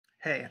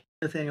Hey,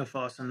 Nathaniel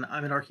Fawson.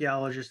 I'm an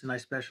archaeologist and I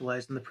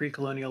specialize in the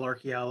pre-colonial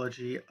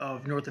archaeology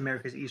of North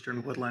America's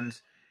eastern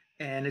woodlands.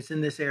 And it's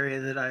in this area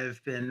that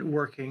I've been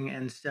working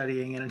and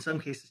studying and in some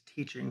cases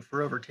teaching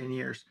for over 10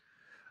 years.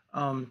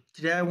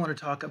 Today I want to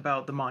talk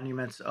about the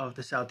monuments of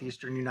the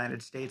southeastern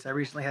United States. I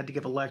recently had to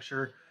give a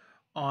lecture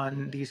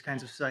on these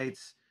kinds of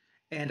sites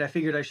and I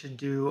figured I should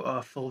do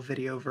a full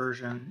video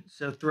version.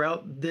 So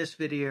throughout this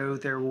video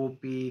there will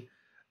be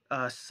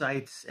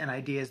sites and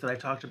ideas that I've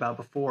talked about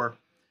before.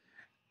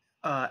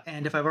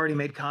 And if I've already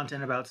made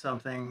content about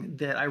something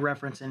that I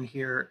reference in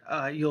here,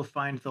 you'll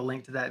find the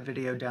link to that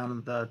video down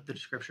in the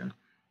description.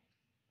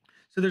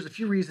 So there's a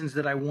few reasons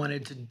that I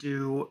wanted to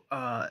do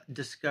a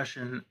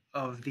discussion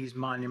of these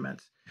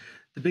monuments.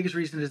 The biggest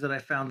reason is that I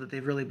found that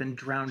they've really been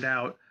drowned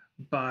out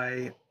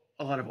by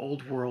a lot of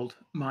old world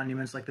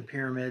monuments like the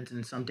pyramids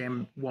and some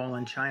damn wall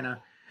in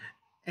China,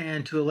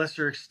 and to a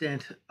lesser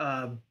extent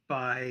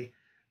by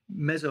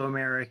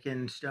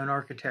Mesoamerican stone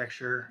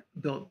architecture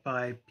built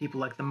by people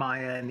like the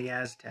Maya and the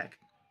Aztec.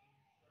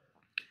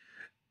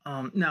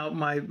 Now,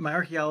 my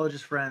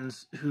archaeologist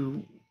friends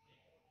who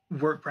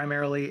work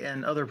primarily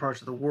in other parts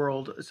of the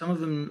world, some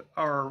of them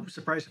are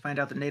surprised to find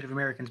out that Native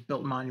Americans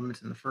built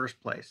monuments in the first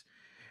place.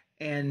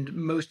 And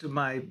most of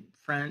my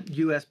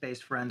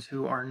US-based friends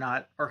who are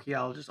not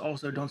archaeologists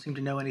also don't seem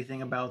to know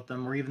anything about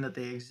them or even that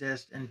they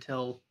exist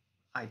until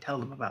I tell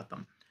them about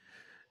them.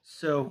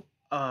 So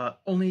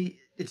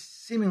it's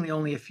seemingly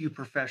only a few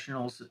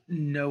professionals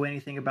know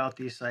anything about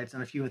these sites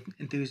and a few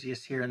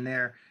enthusiasts here and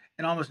there,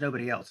 and almost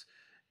nobody else.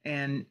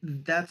 And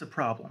that's a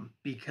problem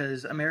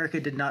because America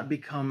did not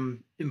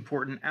become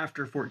important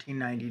after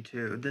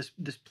 1492.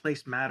 This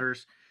place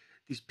matters,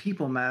 these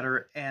people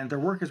matter, and their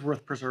work is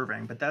worth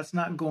preserving. But that's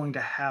not going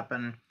to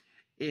happen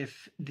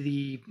if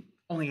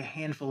only a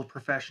handful of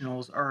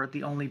professionals are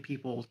the only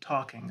people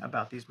talking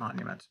about these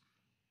monuments.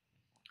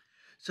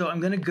 So I'm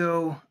going to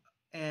go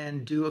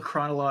and do a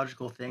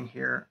chronological thing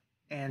here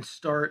and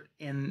start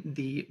in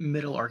the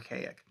Middle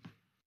Archaic.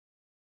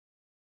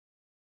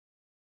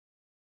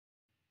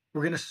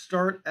 We're going to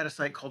start at a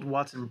site called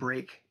Watson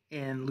Brake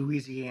in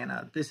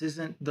Louisiana. This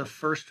isn't the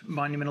first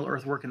monumental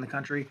earthwork in the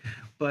country,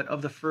 but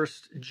of the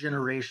first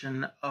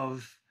generation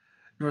of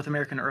North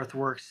American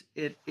earthworks,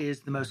 it is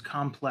the most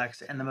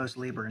complex and the most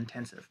labor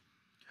intensive.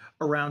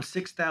 Around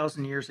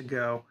 6,000 years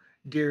ago,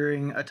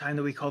 during a time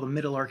that we call the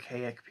Middle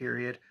Archaic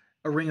period,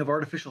 a ring of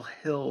artificial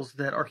hills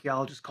that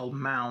archaeologists call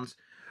mounds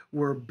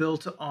were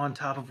built on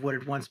top of what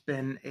had once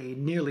been a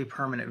nearly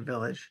permanent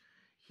village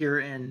here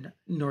in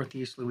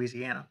northeast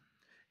Louisiana.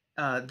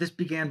 This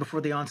began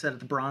before the onset of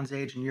the Bronze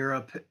Age in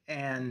Europe,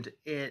 and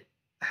it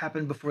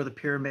happened before the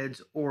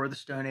pyramids or the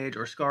Stone Age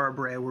or Skara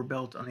Brae were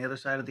built on the other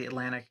side of the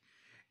Atlantic.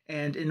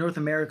 And in North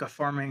America,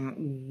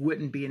 farming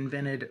wouldn't be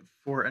invented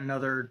for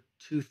another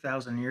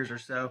 2,000 years or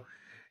so.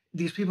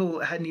 These people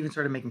hadn't even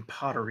started making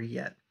pottery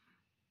yet.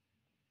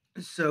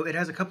 So it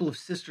has a couple of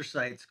sister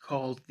sites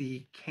called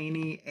the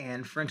Caney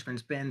and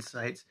Frenchman's Bend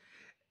sites,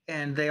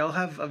 and they all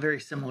have a very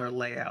similar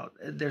layout.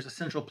 There's a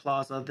central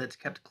plaza that's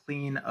kept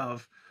clean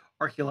of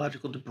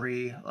archaeological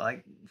debris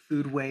like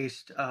food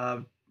waste,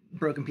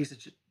 broken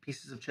pieces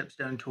of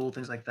chipstone tool,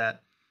 things like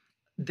that.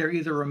 They're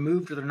either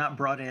removed or they're not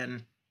brought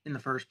in the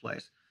first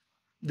place.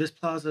 This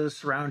plaza is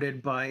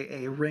surrounded by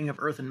a ring of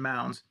earthen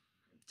mounds.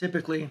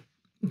 Typically,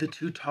 the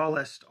two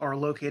tallest are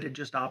located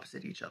just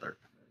opposite each other.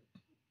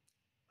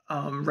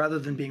 Rather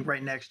than being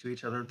right next to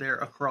each other, they're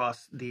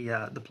across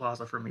the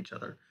plaza from each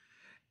other.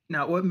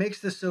 Now, what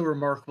makes this so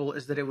remarkable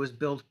is that it was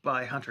built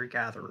by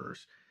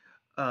hunter-gatherers.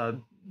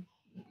 Not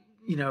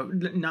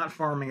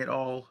farming at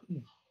all,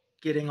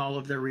 getting all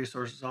of their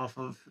resources off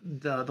of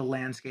the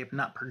landscape,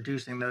 not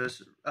producing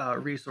those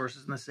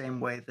resources in the same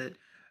way that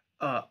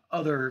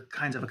other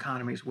kinds of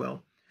economies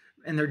will.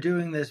 And they're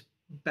doing this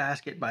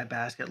basket by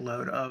basket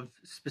load of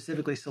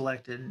specifically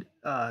selected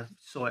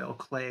soil,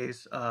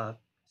 clays,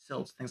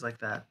 silts, things like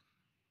that.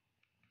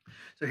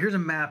 So here's a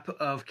map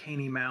of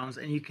Caney Mounds,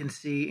 and you can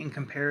see in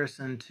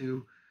comparison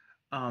to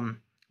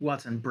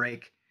Watson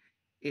Brake,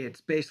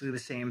 it's basically the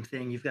same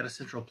thing. You've got a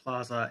central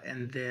plaza,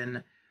 and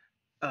then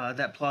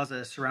that plaza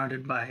is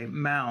surrounded by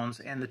mounds,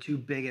 and the two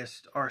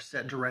biggest are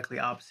set directly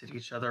opposite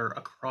each other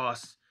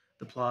across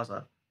the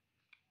plaza.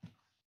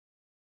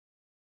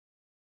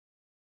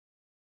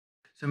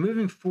 So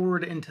moving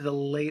forward into the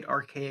late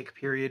Archaic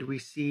period, we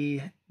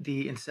see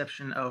the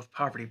inception of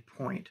Poverty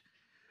Point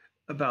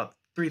about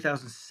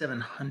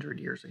 3,700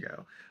 years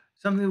ago.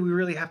 Something we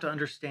really have to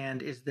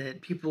understand is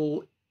that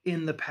people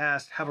in the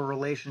past have a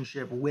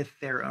relationship with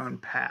their own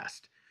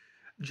past,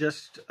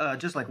 just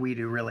like we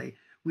do, really.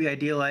 We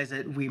idealize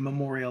it, we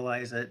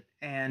memorialize it,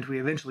 and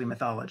we eventually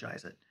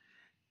mythologize it.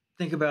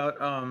 Think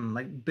about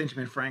like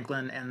Benjamin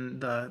Franklin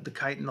and the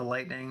kite and the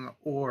lightning,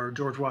 or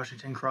George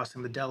Washington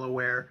crossing the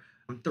Delaware,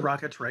 the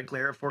rocket's red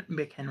glare at Fort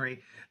McHenry.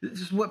 This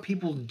is what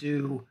people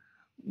do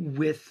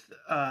with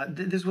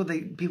this is what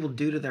people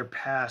do to their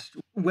past,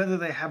 whether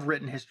they have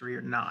written history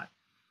or not.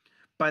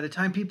 By the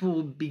time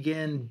people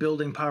began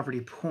building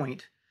Poverty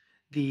Point,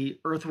 the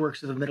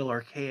earthworks of the Middle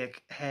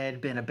Archaic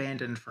had been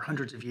abandoned for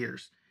hundreds of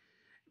years.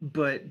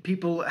 but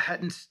people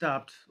hadn't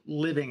stopped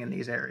living in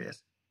these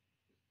areas.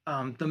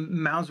 The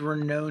mounds were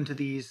known to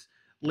these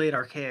late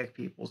Archaic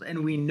peoples,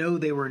 and we know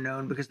they were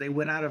known because they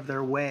went out of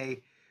their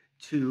way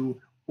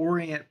to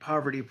orient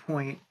Poverty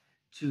Point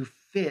to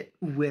fit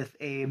with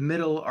a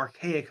middle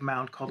Archaic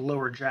mound called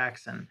Lower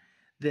Jackson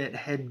that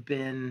had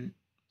been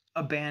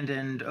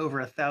abandoned over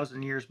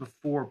 1,000 years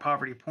before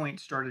Poverty Point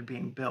started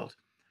being built.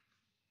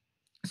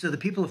 So the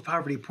people of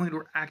Poverty Point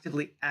were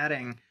actively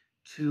adding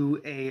to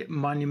a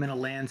monumental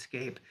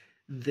landscape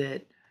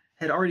that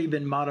had already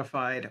been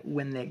modified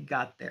when they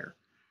got there.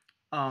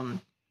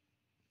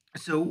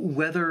 So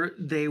whether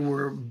they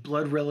were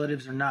blood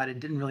relatives or not,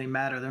 it didn't really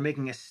matter. They're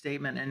making a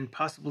statement and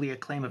possibly a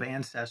claim of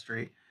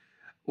ancestry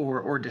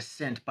or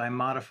descent by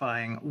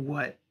modifying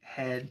what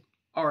had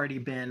already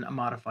been a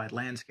modified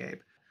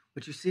landscape.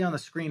 What you see on the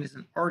screen is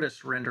an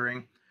artist's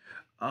rendering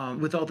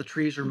with all the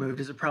trees removed,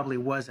 as it probably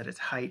was at its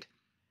height.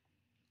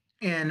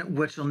 And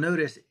what you'll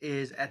notice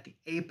is at the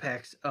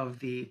apex of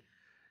the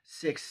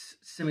 6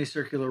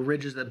 semicircular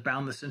ridges that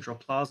bound the central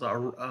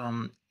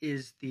plaza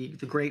is the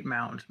Great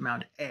Mound,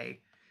 Mound A.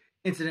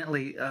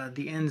 Incidentally,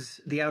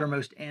 the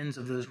outermost ends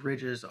of those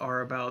ridges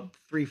are about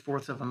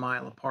 3/4 of a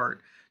mile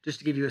apart, just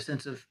to give you a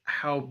sense of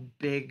how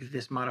big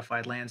this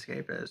modified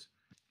landscape is.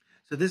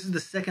 So this is the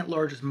second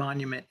largest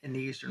monument in the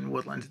Eastern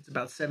Woodlands. It's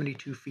about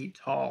 72 feet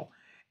tall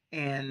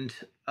and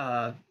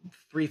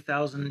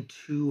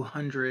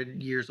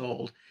 3,200 years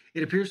old.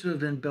 It appears to have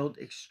been built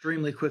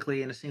extremely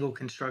quickly in a single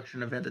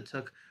construction event that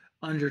took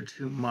under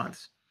 2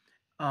 months.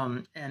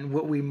 And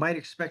what we might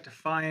expect to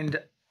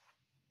find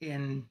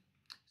in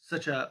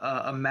such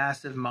a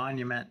massive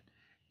monument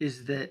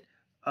is that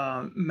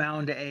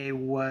Mound A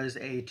was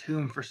a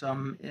tomb for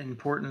some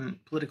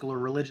important political or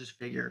religious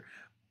figure,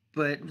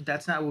 but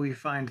that's not what we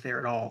find there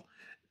at all.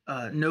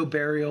 No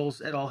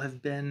burials at all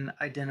have been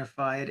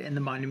identified in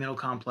the monumental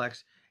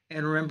complex.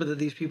 And remember that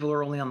these people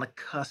are only on the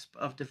cusp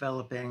of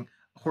developing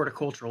a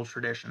horticultural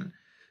tradition.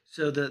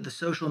 So the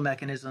social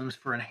mechanisms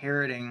for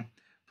inheriting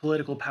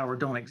political power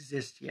don't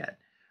exist yet.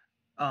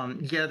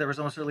 Yeah, there was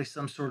almost certainly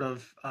some sort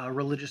of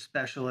religious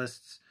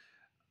specialists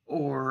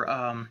or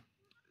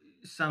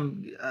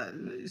some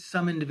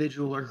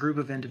individual or group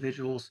of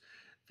individuals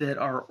that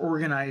are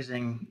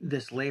organizing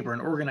this labor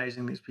and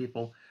organizing these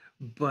people,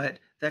 but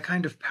that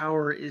kind of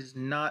power is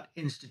not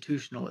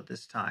institutional at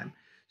this time.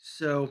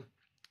 So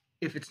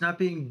if it's not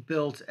being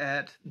built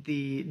at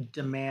the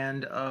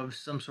demand of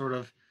some sort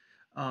of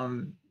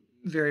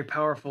very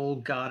powerful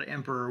god,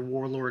 emperor,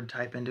 warlord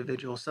type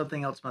individual,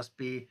 something else must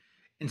be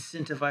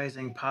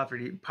incentivizing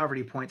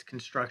Poverty Point's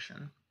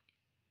construction.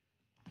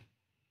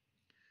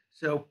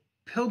 So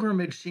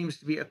pilgrimage seems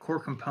to be a core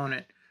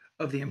component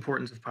of the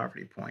importance of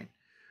Poverty Point.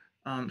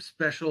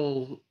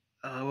 Special,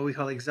 what we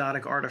call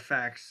exotic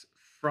artifacts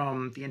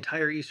from the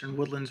entire Eastern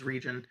Woodlands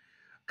region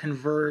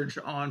converge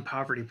on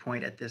Poverty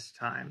Point at this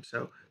time.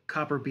 So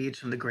copper beads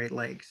from the Great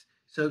Lakes,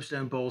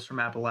 soapstone bowls from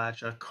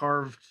Appalachia,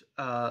 carved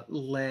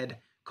lead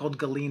called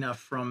galena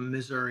from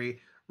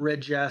Missouri,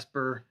 red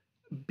jasper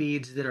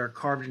beads that are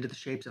carved into the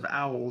shapes of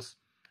owls,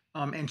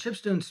 and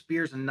chipstone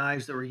spears and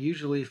knives that were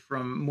usually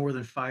from more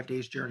than 5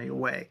 days' journey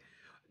away.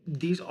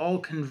 These all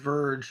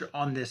converge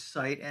on this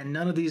site, and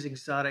none of these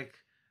exotic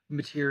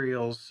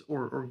materials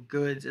or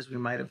goods, as we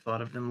might have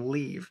thought of them,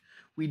 leave.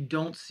 We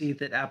don't see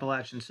that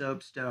Appalachian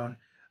soapstone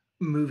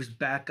moves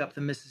back up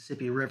the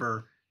Mississippi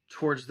River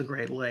towards the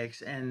Great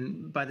Lakes,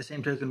 and by the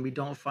same token, we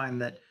don't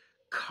find that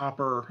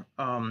copper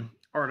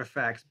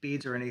artifacts,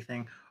 beads, or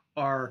anything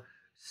are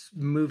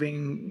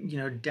moving,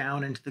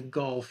 down into the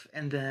Gulf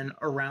and then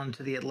around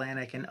to the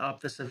Atlantic and up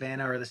the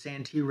Savannah or the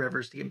Santee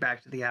rivers to get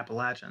back to the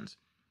Appalachians.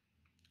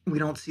 We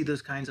don't see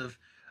those kinds of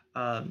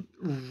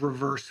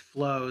reverse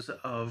flows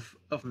of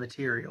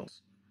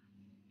materials.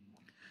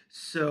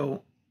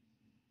 So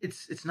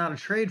it's not a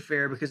trade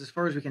fair because, as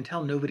far as we can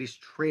tell, nobody's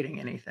trading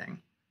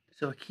anything.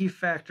 So a key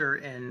factor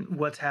in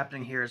what's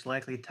happening here is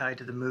likely tied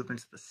to the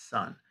movements of the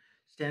sun.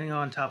 Standing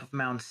on top of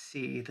Mound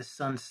C, the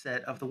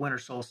sunset of the winter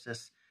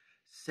solstice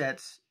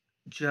sets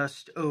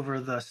just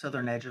over the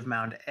southern edge of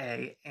Mound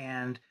A,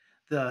 and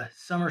the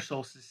summer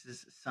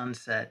solstice's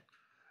sunset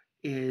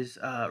is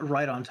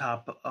right on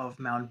top of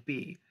Mound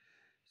B.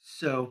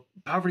 So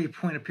Poverty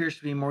Point appears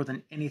to be more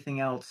than anything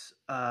else.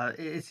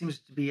 It seems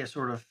to be a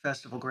sort of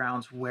festival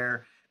grounds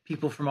where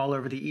people from all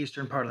over the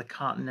eastern part of the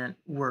continent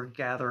were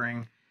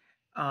gathering,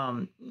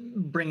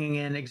 bringing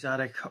in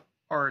exotic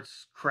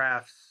arts,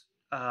 crafts,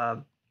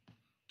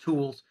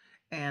 tools,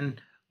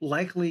 and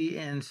likely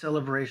in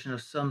celebration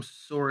of some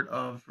sort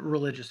of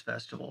religious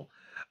festival.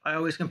 I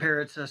always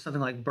compare it to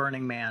something like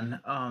Burning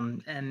Man.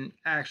 And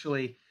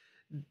actually,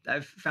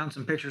 I've found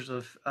some pictures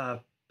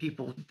of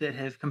people that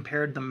have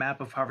compared the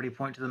map of Poverty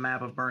Point to the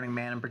map of Burning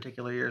Man in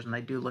particular years, and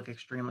they do look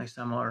extremely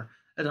similar.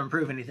 That doesn't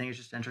prove anything, it's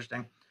just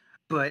interesting.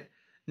 But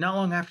not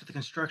long after the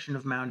construction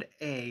of Mound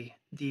A,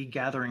 the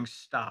gatherings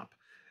stop.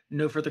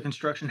 No further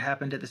construction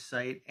happened at the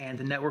site, and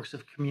the networks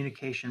of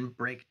communication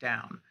break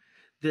down.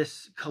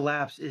 This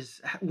collapse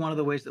is one of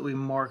the ways that we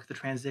mark the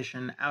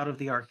transition out of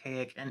the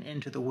Archaic and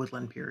into the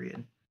woodland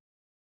period.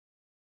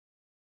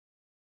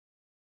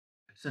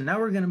 So now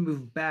we're going to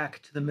move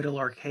back to the Middle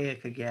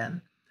Archaic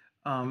again,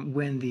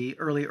 when the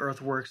early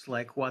earthworks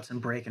like Watson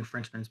Brake and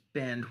Frenchman's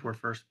Bend were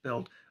first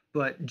built.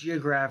 But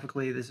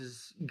geographically, this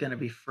is going to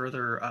be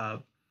further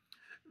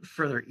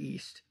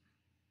east.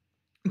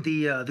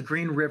 The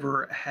Green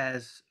River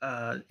has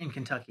in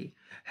Kentucky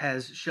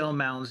has shell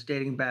mounds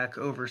dating back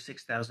over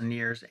 6,000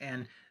 years,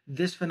 and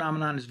this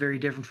phenomenon is very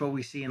different from what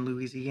we see in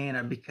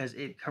Louisiana because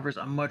it covers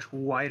a much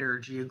wider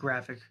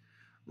geographic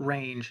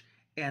range,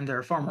 and there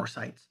are far more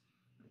sites.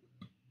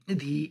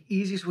 The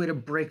easiest way to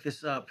break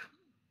this up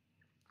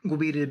will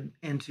be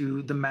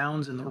into the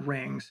mounds and the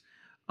rings.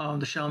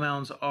 The shell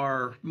mounds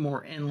are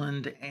more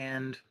inland,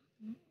 and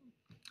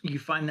you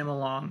find them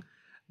along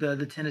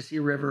the Tennessee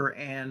River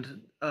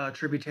and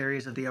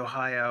tributaries of the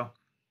Ohio,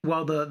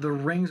 while the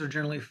rings are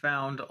generally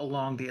found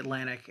along the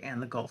Atlantic and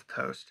the Gulf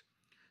Coast.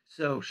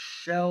 So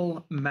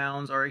shell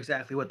mounds are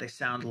exactly what they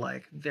sound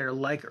like. They're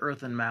like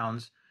earthen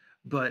mounds,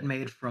 but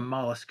made from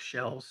mollusk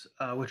shells,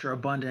 which are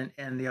abundant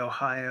in the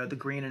Ohio, the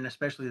Green, and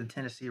especially the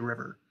Tennessee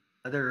River.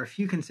 There are a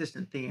few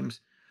consistent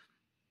themes.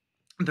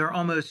 They're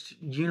almost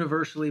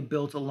universally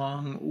built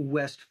along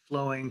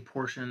west-flowing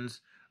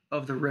portions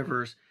of the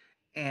rivers,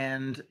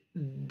 and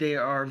they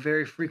are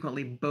very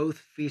frequently both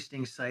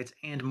feasting sites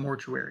and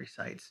mortuary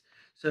sites.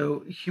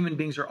 So human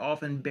beings are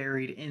often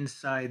buried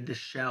inside the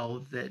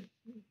shell that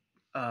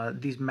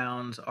these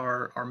mounds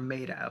are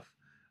made of,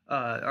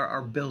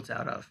 are built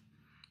out of.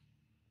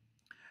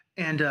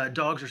 And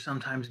dogs are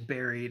sometimes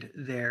buried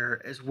there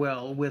as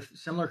well, with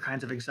similar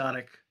kinds of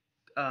exotic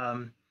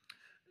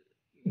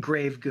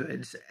grave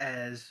goods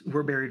as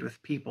were buried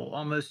with people,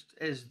 almost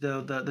as though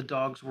the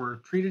dogs were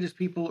treated as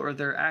people or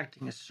they're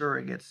acting as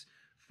surrogates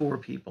for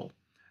people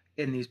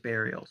in these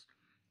burials.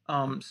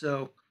 Like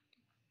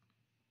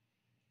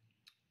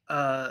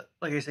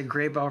I said,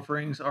 grave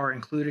offerings are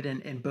included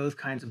in both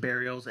kinds of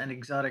burials, and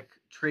exotic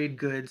trade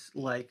goods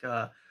like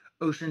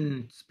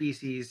ocean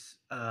species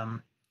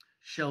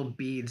shell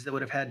beads that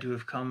would have had to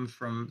have come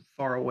from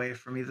far away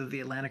from either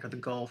the Atlantic or the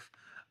Gulf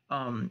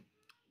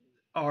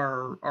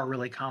are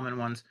really common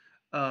ones.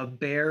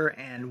 Bear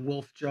and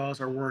wolf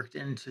jaws are worked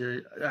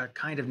into a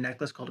kind of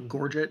necklace called a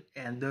gorget,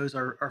 and those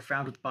are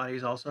found with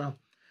bodies also.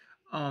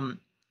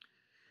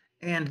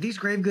 And these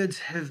grave goods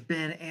have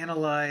been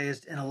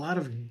analyzed in a lot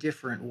of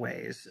different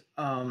ways,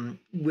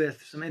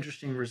 with some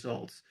interesting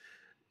results.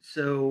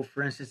 So,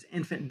 for instance,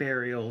 infant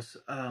burials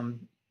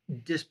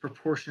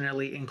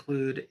disproportionately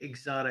include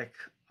exotic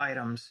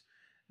items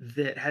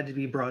that had to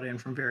be brought in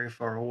from very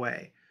far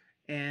away.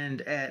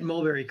 And at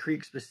Mulberry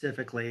Creek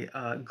specifically,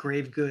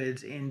 grave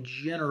goods in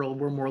general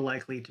were more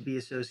likely to be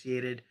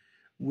associated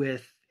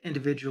with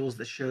individuals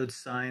that showed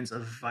signs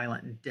of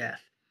violent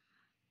death.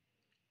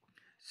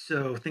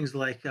 So things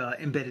like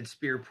embedded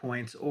spear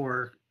points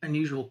or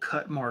unusual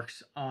cut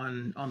marks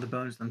on the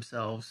bones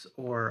themselves,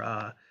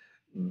 or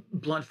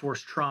blunt force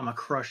trauma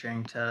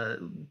crushing to,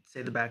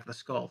 say, the back of the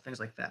skull, things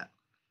like that.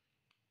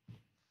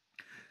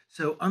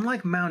 So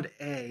unlike Mound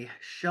A,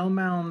 shell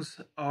mounds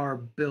are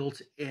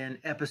built in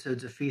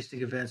episodes of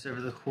feasting events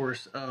over the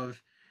course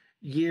of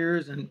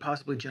years and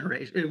possibly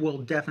generations. Well,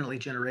 definitely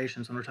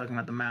generations when we're talking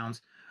about the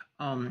mounds.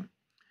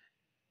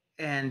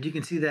 And you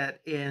can see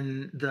that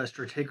in the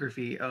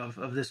stratigraphy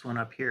of this one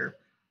up here.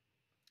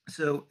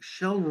 So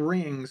shell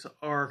rings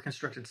are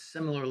constructed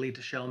similarly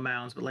to shell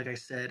mounds, but like I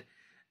said,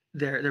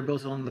 they're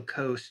built along the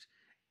coast,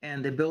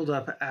 and they build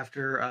up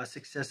after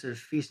successive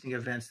feasting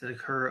events that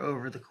occur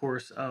over the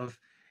course of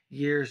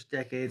years,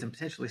 decades, and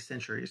potentially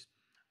centuries,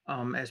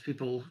 as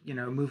people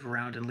move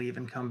around and leave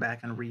and come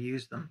back and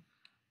reuse them.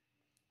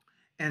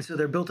 And so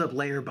they're built up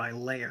layer by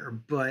layer,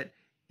 but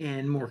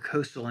in more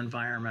coastal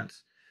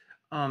environments.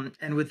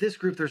 And with this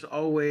group, there's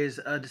always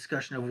a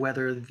discussion of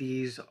whether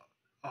these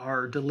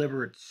are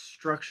deliberate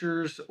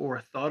structures or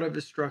thought of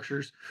as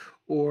structures,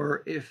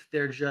 or if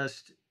they're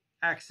just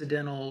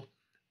accidental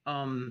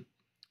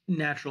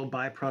natural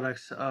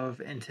byproducts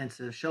of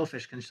intensive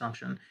shellfish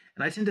consumption.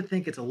 And I tend to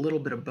think it's a little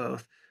bit of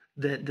both,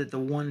 that the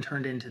one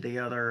turned into the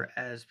other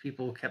as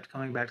people kept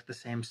coming back to the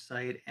same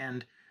site,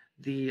 and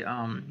the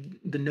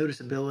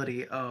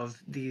noticeability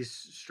of these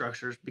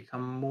structures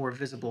become more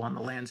visible on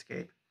the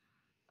landscape.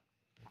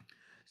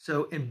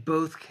 So in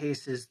both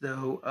cases,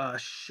 though,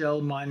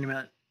 shell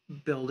monument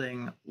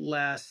building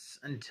lasts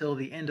until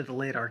the end of the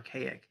late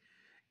Archaic,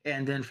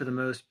 and then for the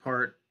most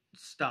part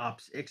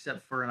stops,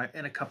 except for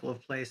in a couple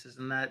of places,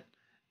 and that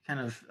kind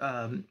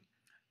of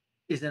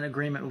is in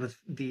agreement with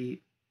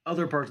the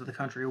other parts of the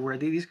country where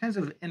these kinds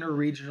of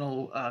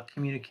interregional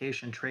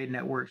communication trade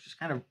networks just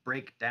kind of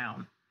break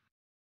down.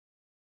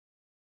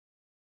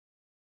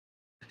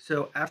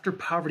 So after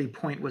Poverty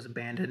Point was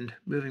abandoned,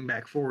 moving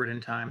back forward in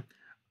time,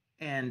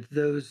 and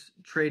those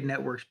trade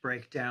networks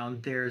break down,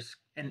 there's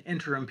an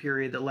interim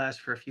period that lasts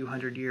for a few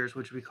hundred years,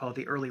 which we call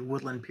the early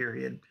woodland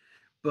period.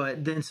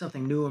 But then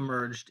something new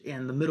emerged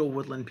in the middle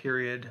woodland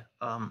period,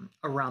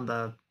 around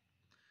the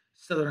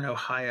southern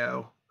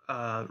Ohio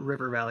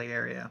river valley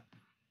area,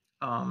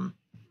 kind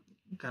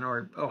of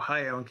where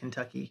Ohio and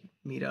Kentucky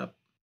meet up.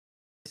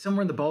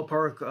 Somewhere in the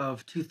ballpark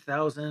of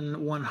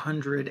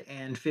 2,100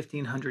 and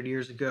 1,500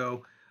 years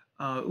ago,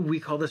 we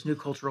call this new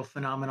cultural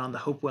phenomenon the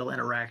Hopewell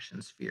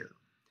interaction sphere.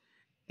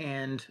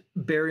 And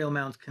burial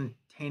mounds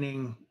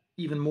containing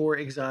even more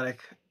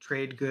exotic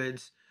trade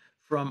goods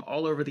from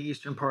all over the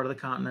eastern part of the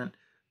continent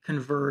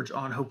converge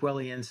on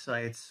Hopewellian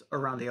sites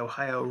around the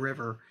Ohio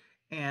River.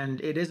 And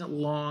it isn't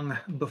long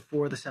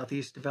before the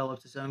Southeast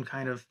develops its own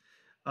kind of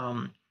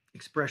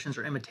expressions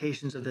or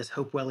imitations of this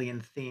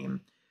Hopewellian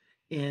theme.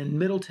 In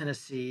Middle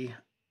Tennessee,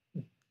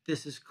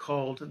 this is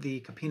called the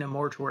Capina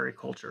mortuary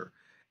culture.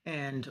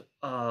 And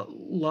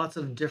lots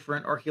of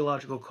different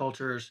archaeological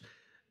cultures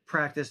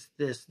practice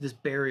this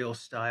burial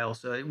style.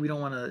 So we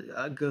don't want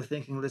to go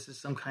thinking this is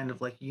some kind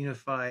of like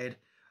unified,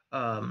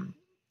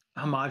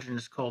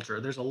 homogenous culture.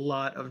 There's a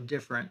lot of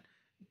different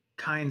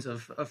kinds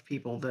of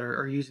people that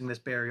are using this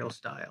burial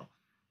style.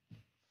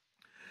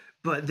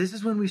 But this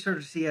is when we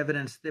started to see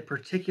evidence that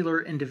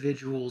particular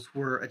individuals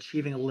were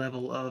achieving a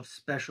level of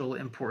special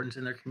importance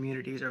in their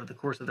communities over the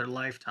course of their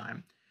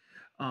lifetime.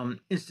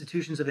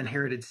 Institutions of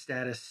inherited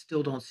status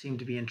still don't seem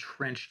to be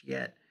entrenched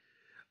yet.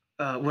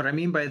 What I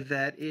mean by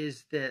that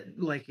is that,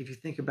 like, if you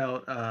think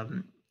about a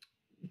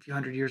few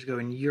hundred years ago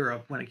in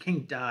Europe, when a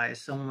king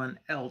dies, someone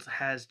else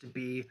has to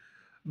be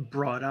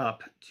brought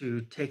up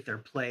to take their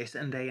place,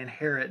 and they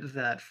inherit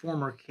that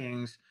former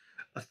king's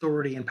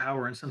authority and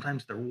power and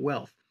sometimes their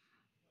wealth.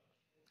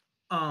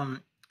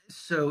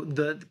 So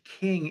the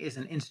king is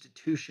an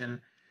institution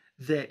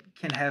that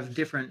can have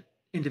different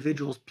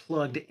individuals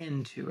plugged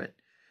into it.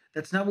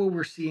 That's not what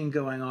we're seeing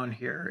going on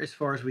here, as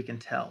far as we can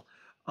tell.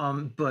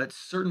 But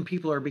certain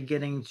people are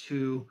beginning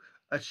to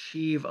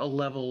achieve a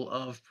level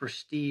of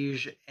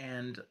prestige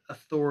and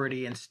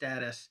authority and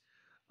status,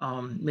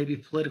 maybe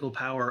political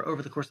power,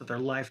 over the course of their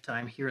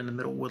lifetime here in the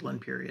Middle Woodland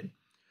period.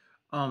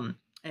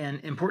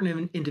 And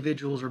important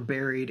individuals are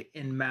buried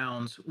in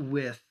mounds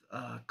with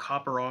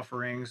copper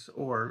offerings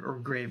or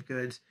grave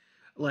goods,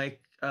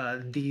 like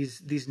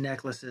these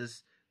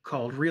necklaces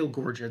called real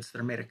gorgets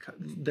that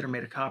are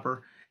made of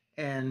copper,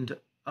 and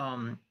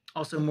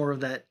also more of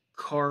that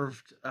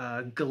carved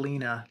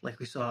galena, like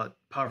we saw at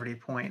Poverty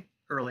Point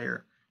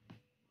earlier.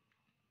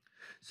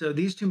 So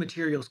these two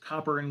materials,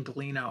 copper and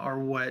galena, are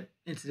what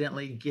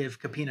incidentally give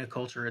Capina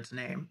culture its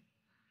name.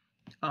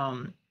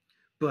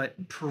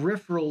 But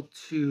peripheral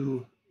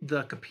to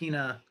the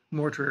Capina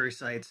mortuary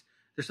sites,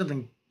 there's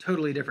something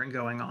totally different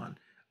going on.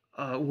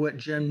 What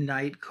Jim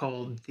Knight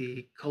called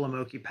the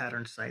Kolomoki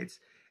pattern sites.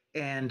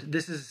 And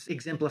this is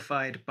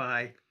exemplified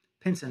by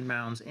Pinson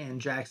mounds in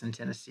Jackson,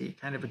 Tennessee,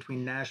 kind of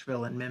between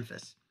Nashville and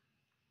Memphis.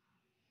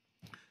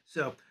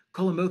 So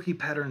Kolomoki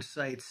pattern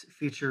sites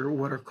feature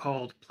what are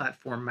called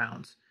platform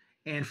mounds.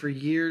 And for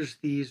years,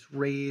 these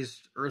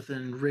raised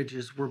earthen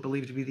ridges were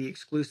believed to be the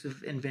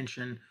exclusive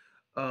invention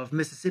of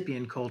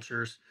Mississippian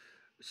cultures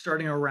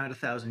starting around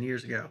 1,000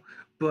 years ago.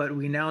 But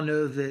we now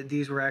know that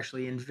these were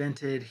actually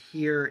invented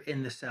here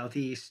in the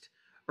Southeast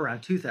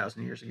around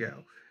 2,000 years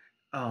ago.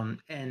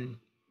 And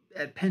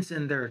at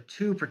Pinson, there are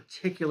two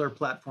particular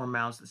platform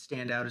mounds that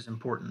stand out as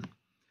important.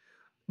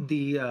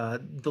 The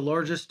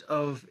largest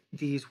of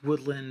these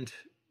woodland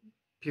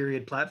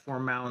period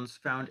platform mounds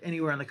found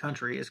anywhere in the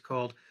country is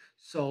called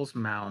Saul's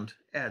Mound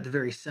at the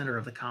very center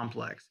of the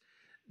complex.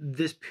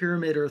 This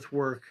pyramid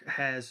earthwork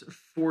has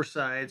four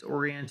sides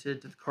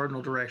oriented to the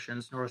cardinal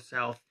directions, north,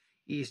 south,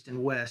 east,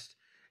 and west,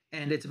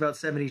 and it's about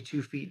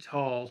 72 feet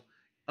tall,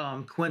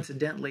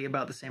 coincidentally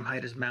about the same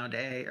height as Mound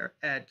A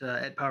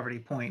at Poverty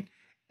Point.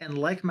 And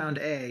like Mound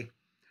A,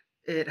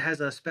 it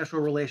has a special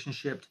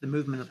relationship to the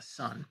movement of the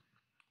sun.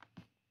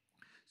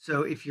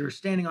 So if you're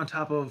standing on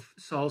top of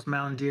Saul's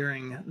Mound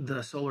during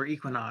the solar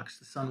equinox,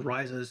 the sun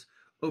rises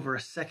over a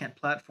second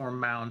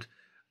platform mound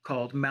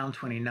called Mound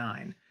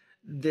 29.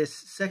 This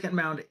second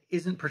mound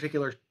isn't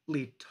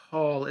particularly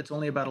tall. It's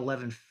only about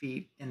 11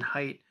 feet in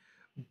height,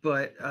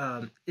 but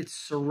it's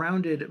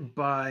surrounded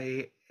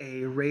by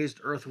a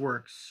raised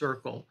earthwork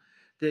circle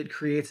that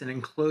creates an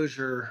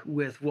enclosure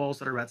with walls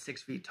that are about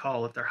 6 feet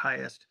tall at their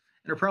highest,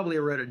 and are probably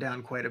eroded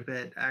down quite a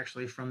bit,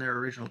 actually, from their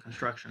original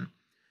construction.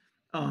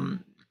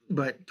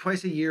 But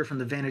twice a year from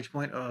the vantage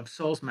point of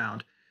Saul's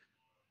Mound,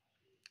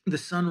 the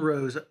sun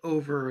rose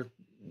over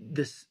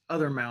this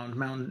other mound,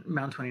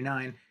 Mound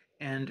 29,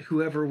 and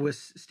whoever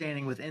was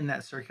standing within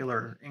that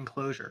circular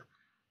enclosure.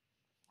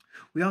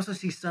 We also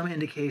see some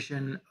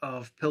indication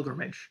of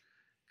pilgrimage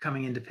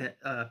coming into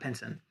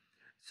Pinson.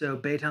 So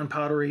Baytown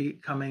pottery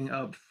coming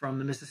up from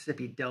the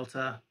Mississippi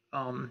Delta,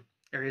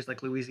 areas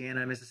like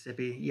Louisiana,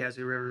 Mississippi,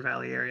 Yazoo River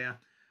Valley area,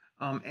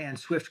 and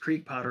Swift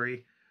Creek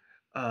pottery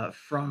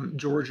from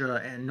Georgia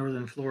and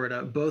northern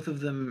Florida. Both of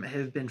them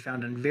have been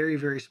found in very,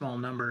 very small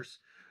numbers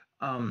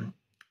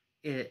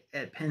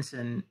at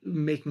Pinson,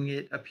 making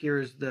it appear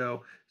as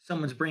though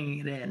someone's bringing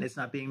it in. It's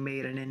not being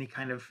made in any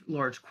kind of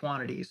large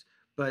quantities,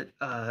 but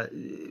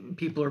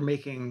people are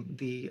making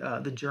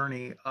the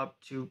journey up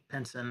to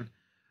Pinson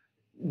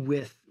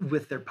with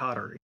their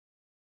pottery.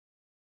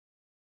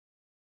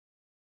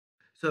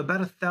 So about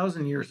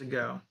 1,000 years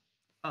ago,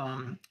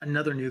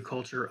 another new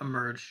culture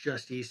emerged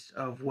just east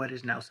of what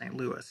is now St.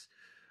 Louis.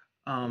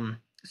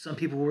 Some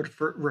people would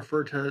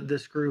refer to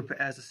this group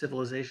as a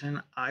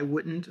civilization. I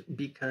wouldn't,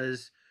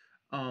 because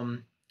I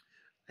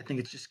think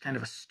it's just kind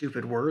of a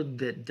stupid word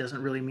that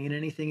doesn't really mean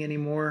anything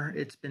anymore.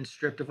 It's been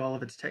stripped of all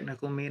of its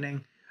technical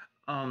meaning.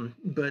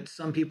 But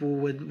some people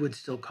would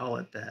still call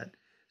it that.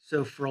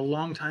 So for a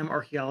long time,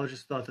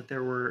 archaeologists thought that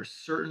there were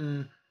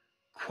certain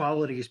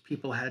qualities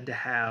people had to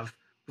have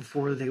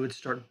before they would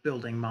start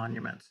building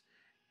monuments.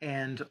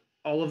 And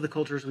all of the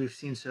cultures we've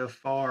seen so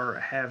far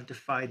have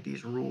defied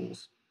these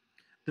rules.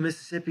 The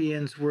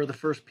Mississippians were the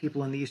first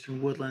people in the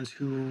eastern woodlands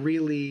who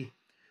really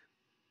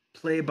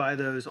play by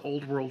those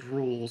old world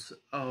rules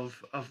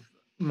of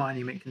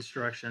monument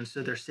construction.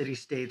 So their city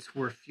states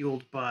were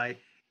fueled by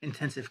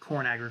intensive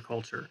corn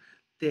agriculture.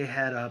 They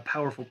had a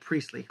powerful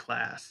priestly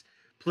class,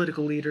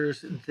 political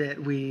leaders that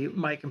we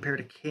might compare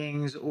to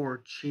kings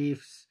or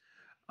chiefs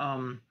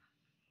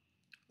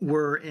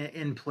were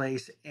in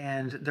place,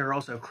 and there are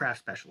also craft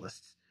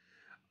specialists.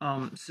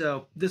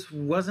 So this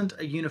wasn't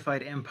a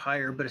unified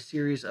empire, but a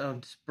series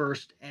of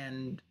dispersed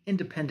and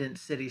independent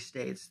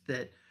city-states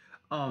that,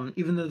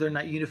 even though they're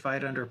not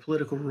unified under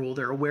political rule,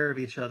 they're aware of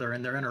each other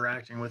and they're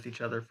interacting with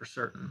each other for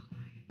certain.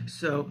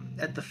 So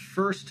at the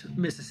first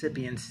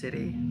Mississippian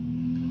city,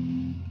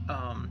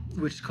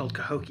 which is called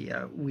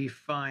Cahokia, we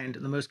find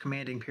the most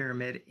commanding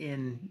pyramid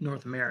in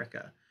North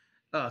America,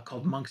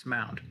 called Monk's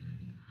Mound.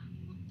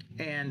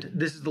 And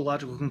this is the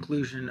logical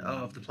conclusion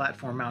of the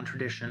platform mound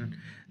tradition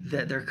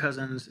that their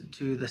cousins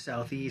to the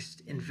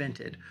southeast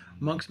invented.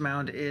 Monk's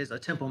Mound is a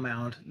temple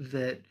mound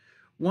that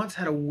once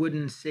had a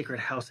wooden sacred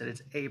house at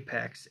its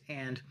apex.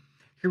 And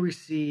here we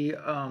see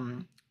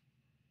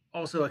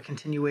also a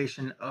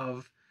continuation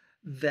of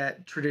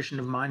that tradition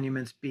of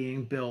monuments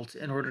being built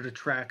in order to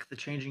track the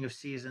changing of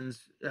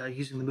seasons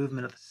using the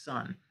movement of the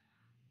sun.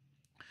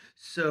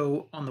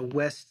 So on the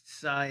west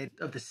side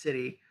of the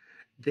city,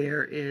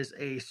 there is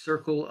a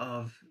circle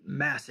of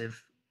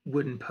massive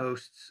wooden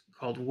posts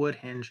called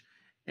Woodhinge.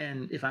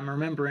 And if I'm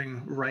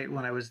remembering right,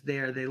 when I was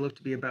there, they looked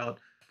to be about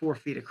 4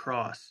 feet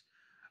across,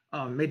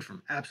 made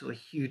from absolutely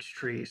huge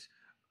trees.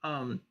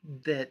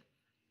 That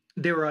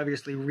they were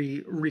obviously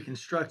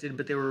reconstructed,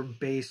 but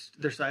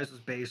their size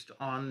was based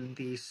on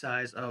the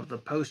size of the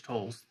post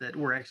holes that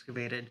were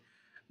excavated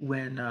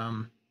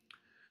when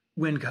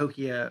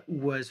Cahokia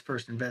was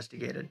first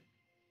investigated.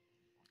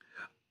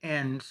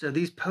 And so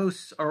these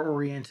posts are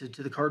oriented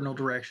to the cardinal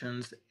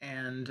directions,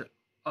 and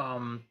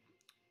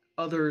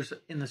others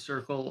in the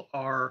circle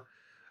are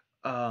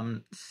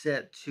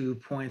set to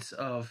points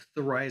of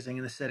the rising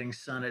and the setting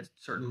sun at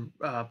certain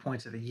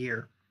points of the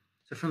year.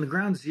 So from the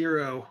ground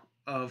zero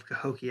of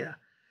Cahokia,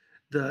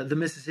 the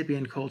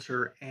Mississippian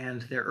culture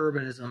and their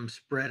urbanism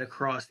spread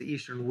across the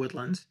eastern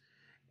woodlands,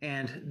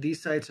 and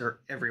these sites are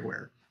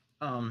everywhere.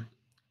 And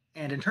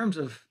in terms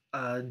of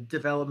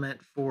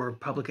development for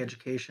public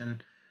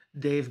education,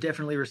 they've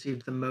definitely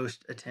received the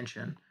most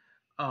attention.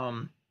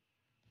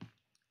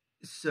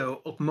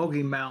 So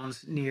Ocmulgee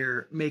Mounds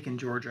near Macon,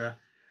 Georgia,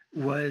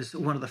 was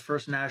one of the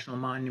first national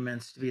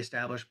monuments to be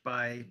established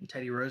by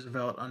Teddy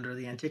Roosevelt under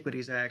the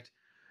Antiquities Act,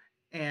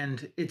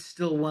 and it's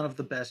still one of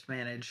the best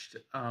managed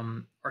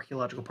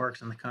archaeological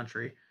parks in the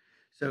country.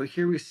 So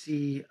here we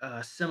see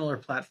similar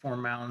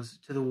platform mounds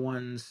to the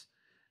ones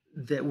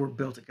that were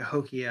built at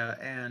Cahokia,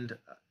 and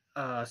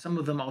some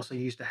of them also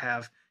used to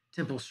have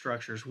temple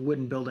structures,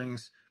 wooden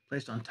buildings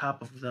placed on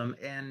top of them,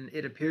 and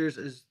it appears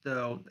as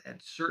though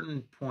at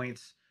certain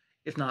points,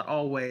 if not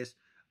always,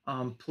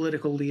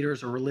 political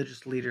leaders or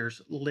religious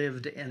leaders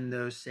lived in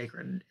those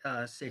sacred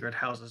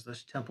houses,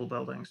 those temple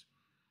buildings.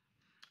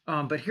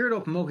 But here at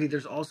Ocmulgee,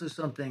 there's also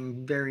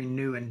something very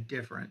new and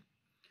different.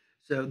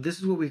 So this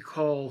is what we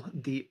call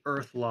the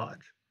Earth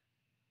Lodge.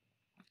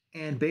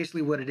 And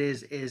basically what it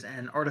is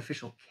an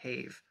artificial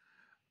cave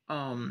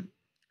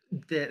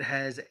that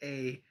has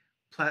a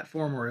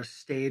platform or a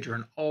stage or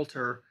an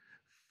altar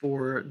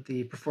for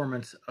the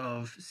performance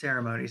of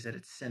ceremonies at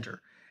its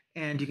center.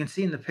 And you can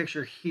see in the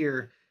picture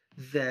here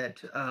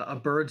that a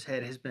bird's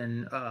head has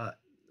been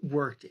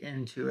worked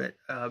into it.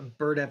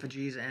 Bird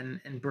effigies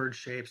and bird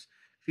shapes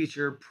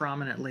feature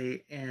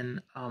prominently in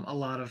a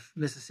lot of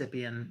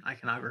Mississippian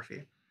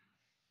iconography.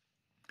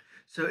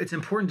 So it's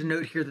important to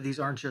note here that these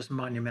aren't just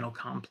monumental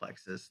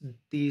complexes.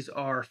 These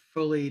are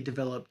fully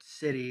developed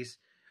cities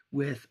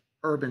with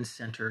urban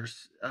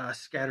centers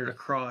scattered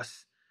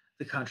across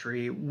the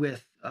country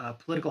with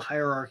political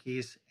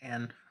hierarchies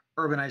and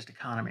urbanized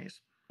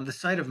economies. The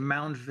site of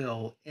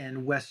Moundville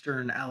in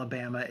western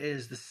Alabama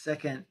is the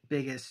second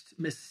biggest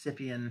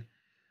Mississippian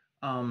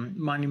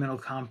monumental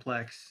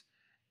complex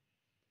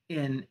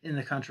in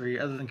the country,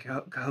 other than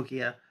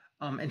Cahokia,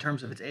 in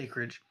terms of its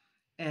acreage.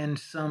 And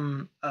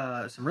some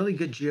really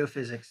good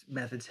geophysics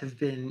methods have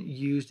been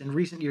used in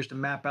recent years to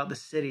map out the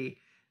city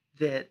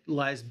that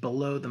lies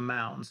below the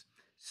mounds.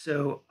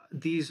 So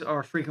these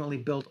are frequently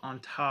built on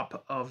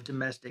top of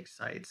domestic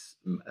sites,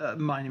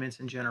 monuments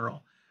in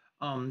general.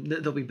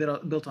 They'll be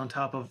built on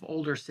top of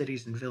older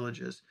cities and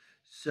villages.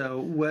 So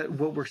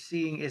what we're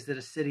seeing is that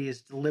a city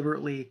is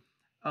deliberately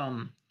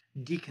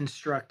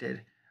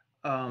deconstructed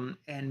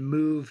and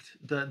moved.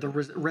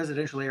 The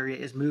residential area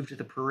is moved to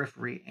the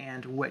periphery,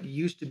 and what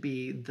used to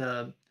be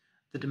the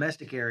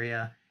domestic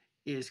area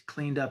is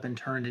cleaned up and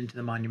turned into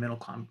the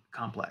monumental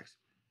complex.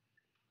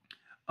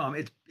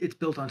 It's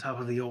built on top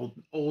of the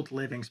old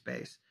living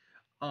space.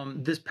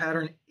 This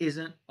pattern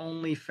isn't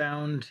only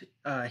found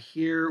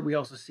here. We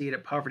also see it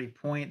at Poverty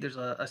Point. There's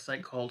a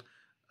site called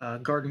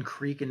Garden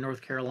Creek in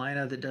North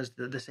Carolina that does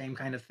the same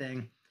kind of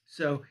thing.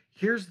 So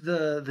here's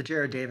the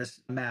Jared Davis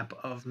map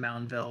of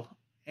Moundville.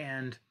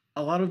 And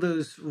a lot of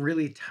those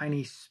really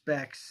tiny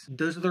specks,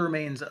 those are the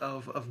remains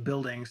of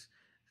buildings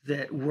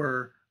that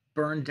were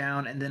burned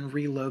down and then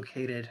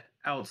relocated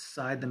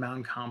outside the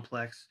mound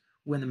complex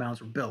when the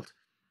mounds were built.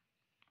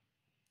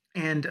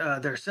 And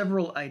there are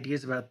several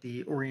ideas about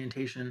the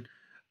orientation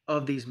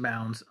of these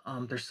mounds.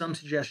 There's some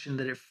suggestion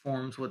that it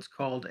forms what's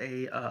called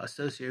a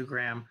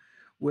sociogram,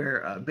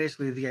 where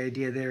basically the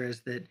idea there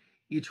is that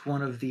each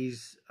one of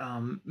these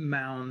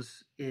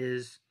mounds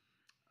is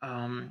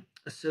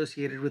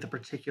associated with a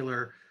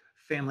particular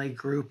family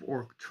group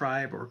or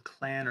tribe or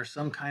clan or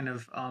some kind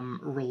of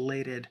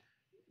related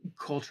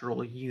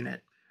cultural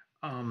unit.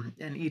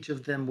 And each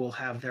of them will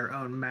have their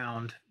own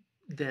mound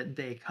that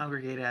they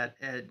congregate at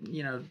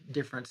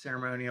different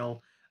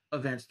ceremonial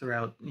events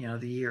throughout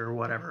the year or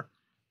whatever.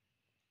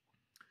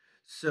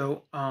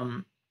 So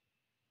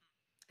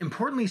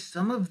importantly,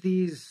 some of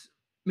these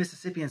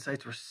Mississippian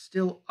sites were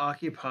still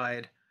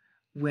occupied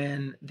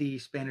when the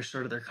Spanish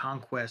started their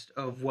conquest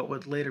of what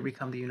would later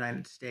become the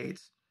United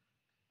States.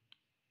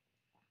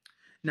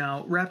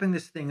 Now, wrapping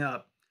this thing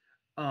up,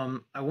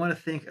 I want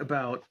to think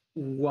about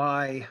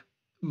why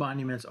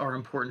monuments are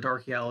important to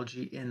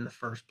archaeology in the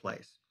first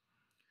place.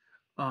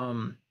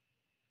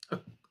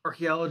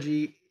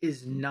 Archaeology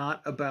is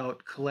not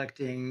about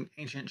collecting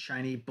ancient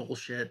shiny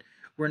bullshit.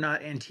 We're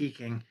not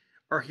antiquing.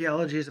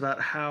 Archaeology is about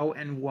how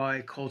and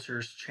why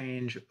cultures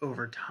change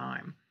over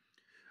time.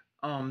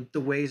 The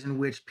ways in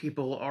which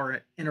people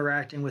are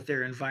interacting with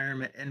their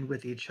environment and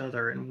with each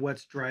other, and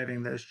what's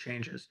driving those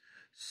changes.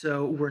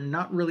 So we're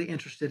not really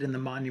interested in the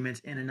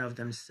monuments in and of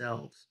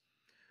themselves.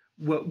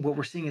 What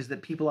we're seeing is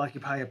that people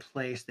occupy a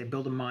place, they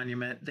build a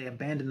monument, they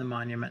abandon the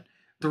monument.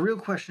 The real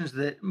questions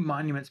that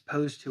monuments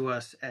pose to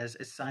us as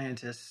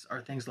scientists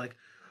are things like,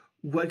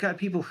 what got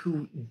people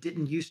who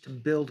didn't used to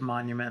build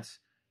monuments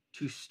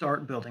to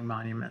start building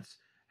monuments?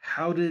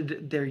 How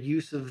did their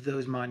use of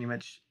those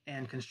monuments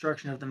and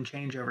construction of them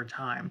change over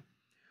time?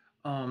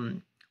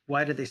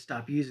 Why did they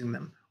stop using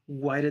them?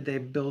 Why did they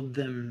build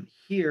them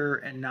here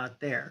and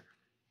not there?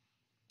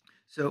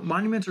 So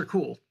monuments are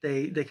cool.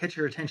 They catch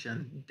your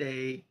attention.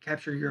 They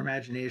capture your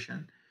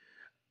imagination.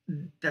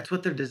 That's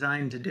what they're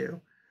designed to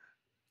do.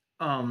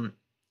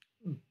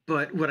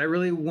 But what I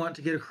really want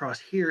to get across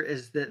here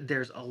is that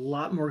there's a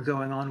lot more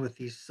going on with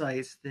these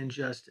sites than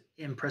just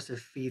impressive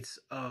feats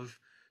of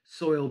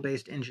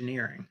soil-based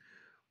engineering.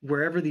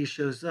 Wherever these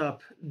shows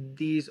up,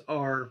 these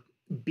are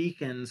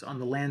beacons on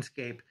the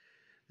landscape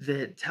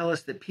that tell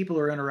us that people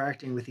are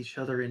interacting with each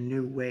other in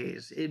new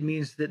ways. It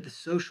means that the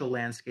social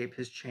landscape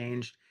has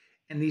changed,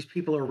 and these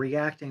people are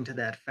reacting to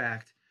that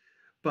fact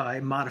by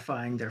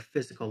modifying their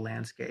physical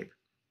landscape.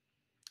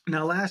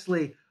 Now,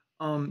 lastly,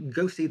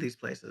 go see these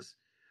places.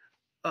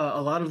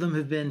 A lot of them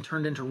have been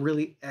turned into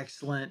really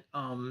excellent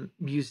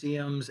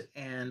museums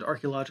and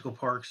archaeological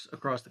parks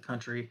across the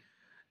country.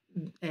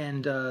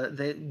 And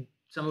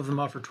some of them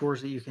offer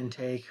tours that you can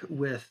take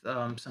with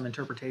some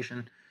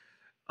interpretation.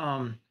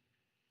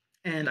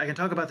 And I can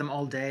talk about them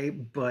all day,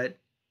 but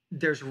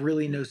there's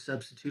really no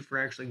substitute for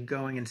actually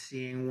going and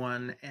seeing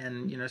one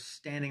and,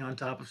 standing on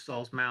top of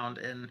Saul's Mound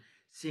and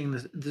seeing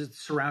the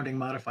surrounding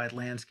modified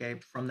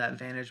landscape from that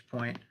vantage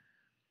point.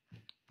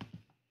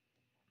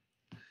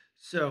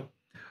 So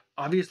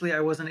obviously I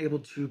wasn't able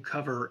to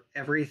cover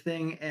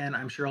everything, and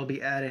I'm sure I'll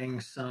be adding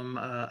some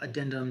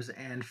addendums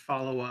and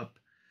follow-up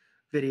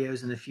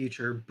videos in the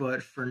future,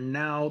 but for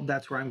now,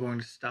 that's where I'm going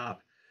to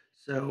stop.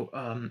 So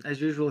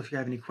as usual, if you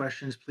have any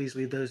questions, please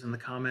leave those in the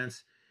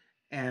comments.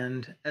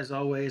 And as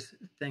always,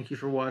 thank you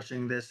for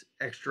watching this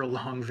extra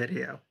long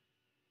video.